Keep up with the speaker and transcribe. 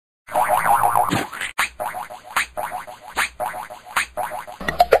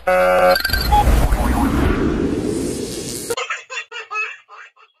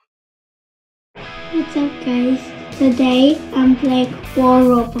play War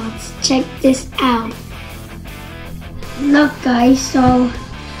Robots. Check this out. Look guys, so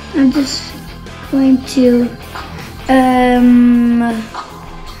I'm just going to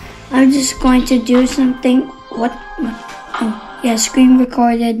do something. What? Oh, yeah, screen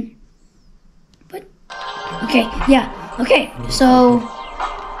recorded. But okay, yeah, okay. So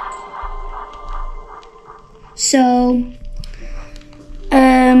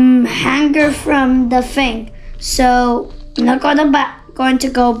hanger from the thing. So I'm not going to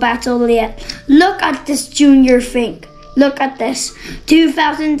go battle yet. Look at this junior thing. Look at this.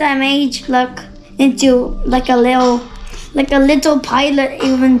 2000 damage. Look into like a little pilot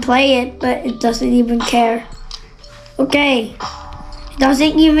even play it, but it doesn't even care. Okay. It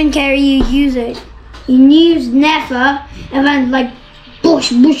doesn't even care you use it. You use Nefa and then like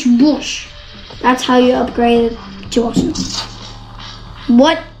bush. That's how you upgrade it to awesome.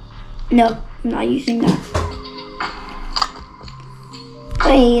 What? No, I'm not using that.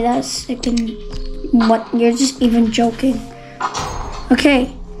 Wait a second. What? You're just even joking.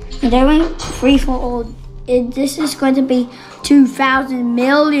 Okay. And then we free for all. This is going to be 2,000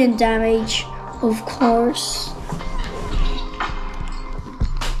 million damage, of course.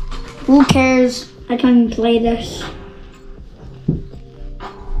 Who cares? I can play this.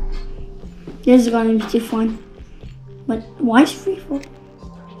 This is going to be too fun. But why is free for?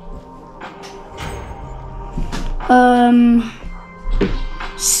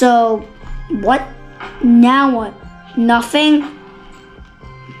 So what? Now what? Nothing?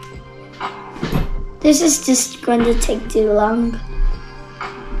 This is just going to take too long.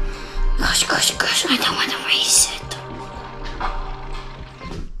 Gosh, I don't want to raise it.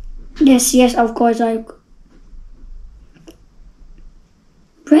 Yes, of course I...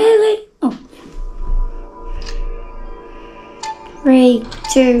 Really? Oh. 3,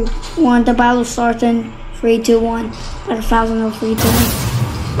 2, 1, the battle starting. 3, 2, 1. At 1,000 or 3, 2, 1.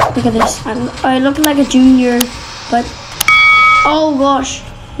 Look at this. I look like a junior, but... Oh gosh.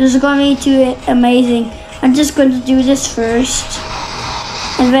 This is going to be too amazing. I'm just going to do this first.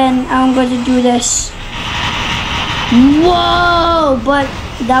 And then I'm going to do this. Whoa! But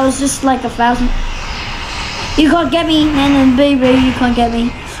that was just like 1,000. You can't get me, man, baby. You can't get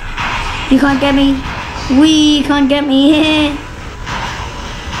me. You can't get me. We can't get me.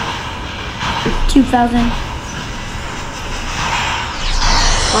 2,000.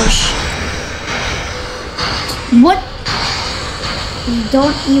 Gosh. What? You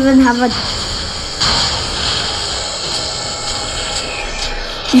don't even have a...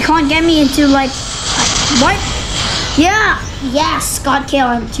 You can't get me into like... What? Yeah! Yes! Got kill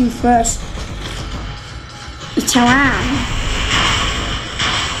on 2 first. It's Tehran.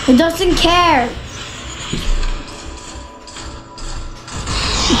 It doesn't care.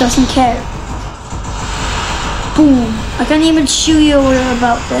 It doesn't care. Boom. I can't even shoot you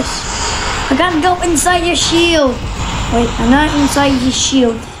about this. I gotta go inside your shield. Wait, I'm not inside his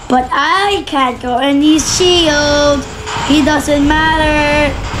shield, but I can't go in his shield. He doesn't matter.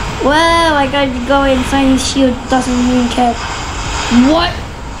 Well, I gotta go inside his shield. Doesn't even care. What?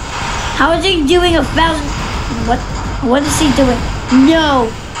 How is he doing 1,000? What? What is he doing? No.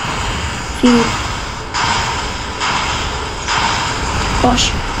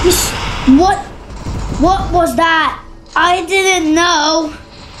 Gosh. What? What was that? I didn't know.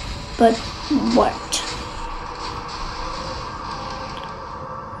 But what?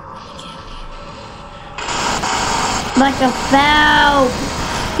 Like a foul.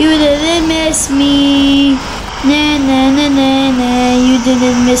 You didn't miss me. Nah. You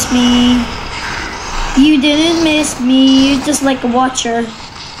didn't miss me. You didn't miss me. You're just like a watcher.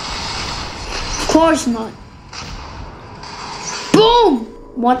 Of course not. Boom!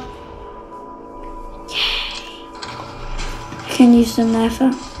 What? Yay. I can use the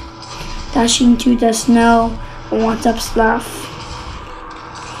Nefa. Dashing to the snow. What's up, Slav?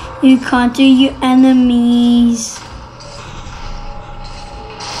 You can't do your enemies.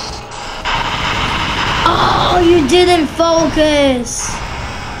 Oh, you didn't focus.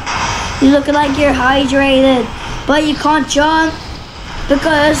 You look like you're hydrated, but you can't jump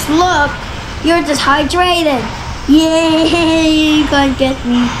because look, you're just hydrated. Yay, you can't get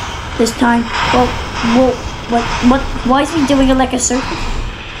me this time. Whoa, what? Why is he doing it like a circle?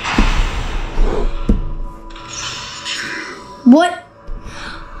 What?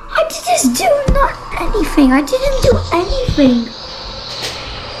 I just do not anything. I didn't do anything.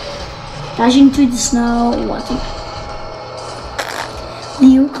 Dashing through the snow. What?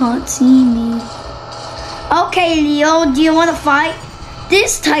 Leo can't see me. Okay, Leo, do you want to fight?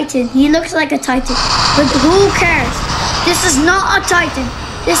 This Titan, he looks like a Titan, but who cares? This is not a Titan.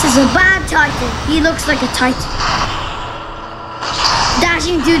 This is a bad Titan. He looks like a Titan.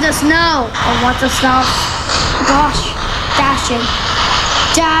 dashing through the snow. I want the snow. Gosh, dashing.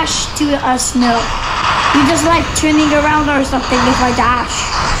 Dash to a snow. You just like turning around or something if I dash.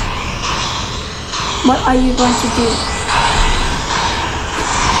 What are you going to do?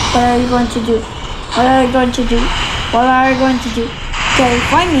 What are you going to do? What are you going to do? What are you going to do? Okay,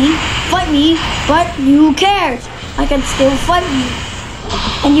 fight me, but who cares? I can still fight you.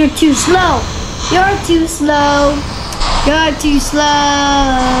 And you're too slow. You're too slow. You're too slow.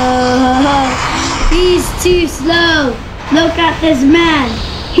 He's too slow. Look at this man.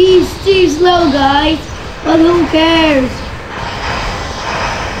 He's too slow, guys. But who cares?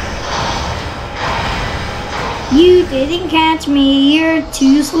 You didn't catch me. You're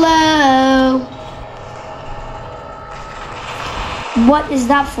too slow. What is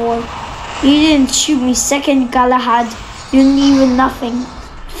that for? You didn't shoot me second, Galahad. You didn't even nothing.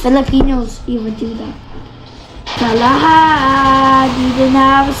 Filipinos even do that. Galahad, you didn't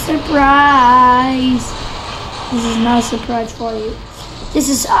have a surprise. This is not a surprise for you. This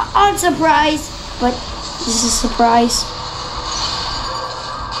is an unsurprise, but this is a surprise.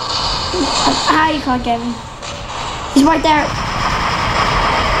 You can't get me. He's right there.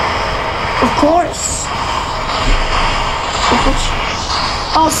 Of course.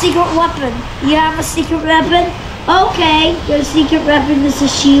 Oh, secret weapon. You have a secret weapon? Okay, your secret weapon is a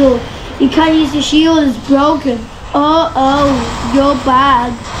shield. You can't use the shield, it's broken. Oh, you're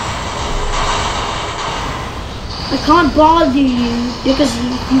bad. I can't bother you because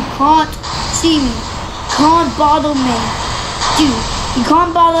you can't see me. Can't bother me. Dude, you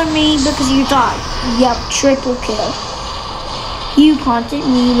can't bother me because you died. Yep, triple kill. You can't defeat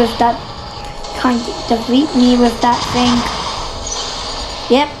me with that. Can't defeat me with that thing.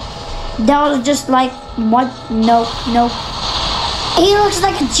 Yep, that was just like what? No. He looks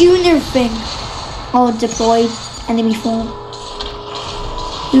like a junior thing. Oh, deployed enemy form.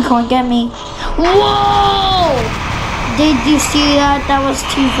 You can't get me. Whoa! Did you see that? That was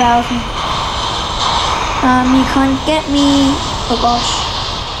 2,000. You can't get me. Oh gosh.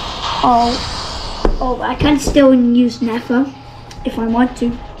 Oh, I can still use Nefa if I want to.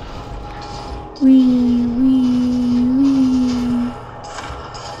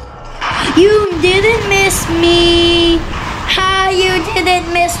 You didn't miss me. How you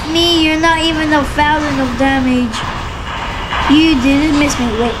didn't miss me? You're not even 1,000 of damage. You didn't miss me.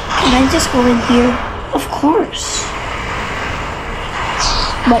 Wait, can I just go in here? Of course.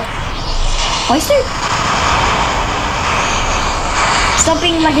 But why is there? Stop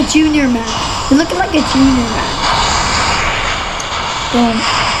being like a junior man. You're looking like a junior man. Boom.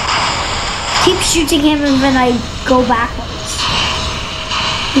 Keep shooting him and then I go backwards.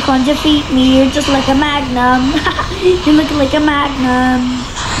 You can't defeat me. You're just like a magnum. You look like a magnum.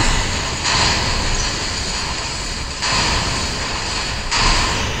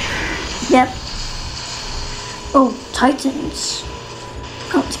 Yep. Oh, Titans.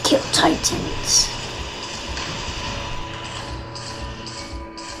 Got to kill Titans.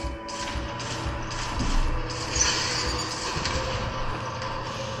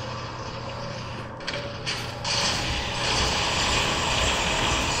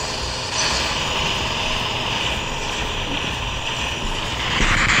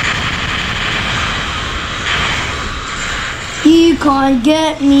 You can't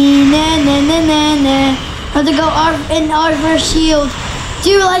get me, na. I have to go in Arthur's shield.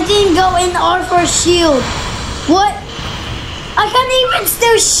 Dude, I didn't go in Arthur's shield. What? I can't even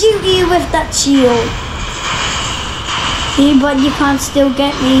still shoot you with that shield. See, but you can't still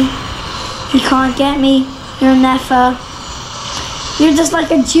get me. You can't get me. You're Nefa. You're just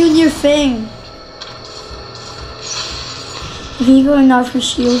like a junior thing. If you go in Arthur's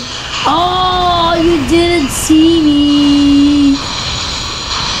shield. Oh, you didn't see me.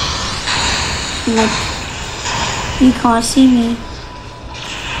 Like, you can't see me.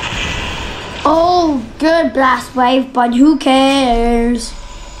 Oh, good blast wave, but who cares?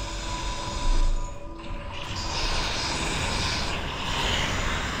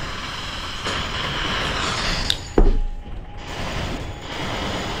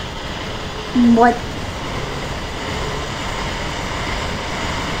 What?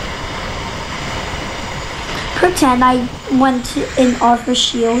 Pretend I went in Arthur's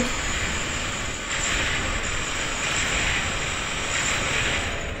shield.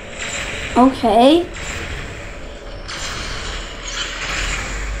 Okay.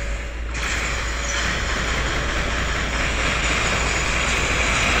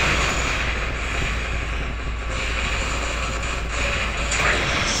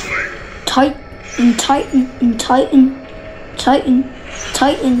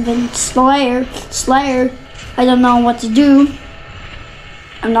 Titan, then Slayer. I don't know what to do.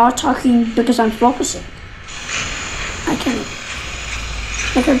 I'm not talking because I'm focusing.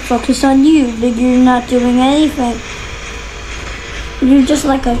 I can focus on you, but you're not doing anything. You're just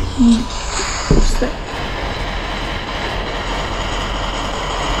like a...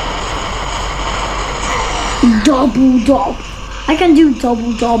 double job. I can do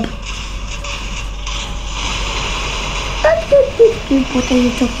double job. What are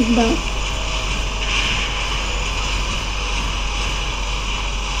you talking about?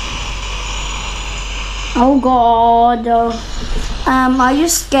 Oh God. Are you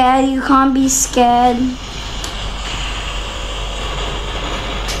scared? You can't be scared.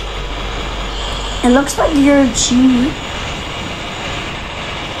 It looks like you're a cheat.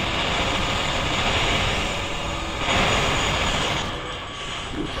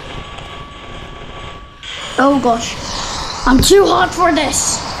 Oh gosh. I'm too hot for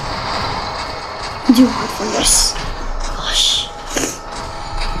this. I'm too hot for this. Gosh.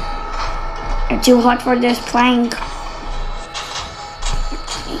 I'm too hot for this plank.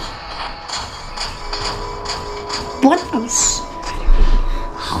 What else?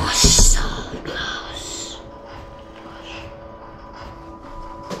 I was so close.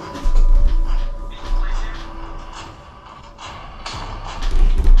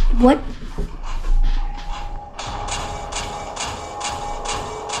 What?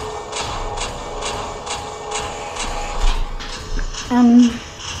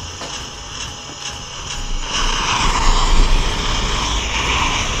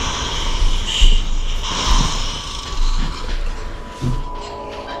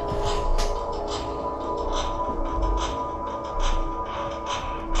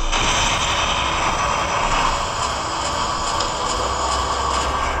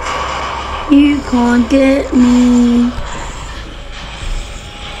 You can't get me.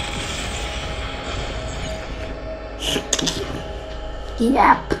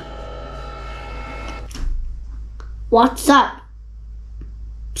 Yep. What's up?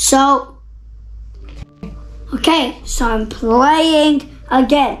 So I'm playing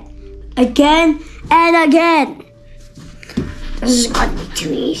again and again. This is gonna be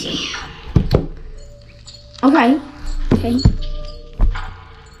too easy. Okay.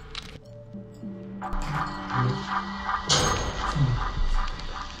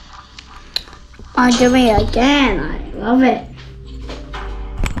 I'm doing it again. I love it.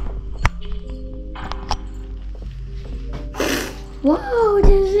 Whoa,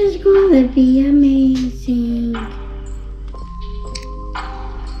 this is gonna be amazing.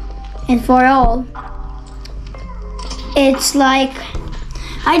 And for all, it's like,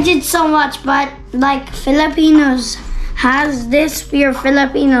 I did so much, but like Filipinos has this, we are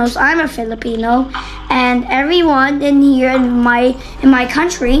Filipinos, I'm a Filipino, and everyone in here in my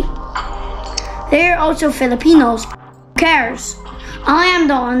country, they're also Filipinos. Who cares? I am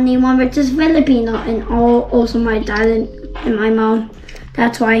the only one which is Filipino, and also my dad and my mom.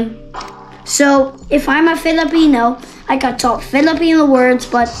 That's why. So if I'm a Filipino, I got taught Filipino words,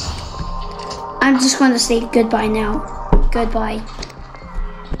 but I'm just going to say goodbye now. Goodbye.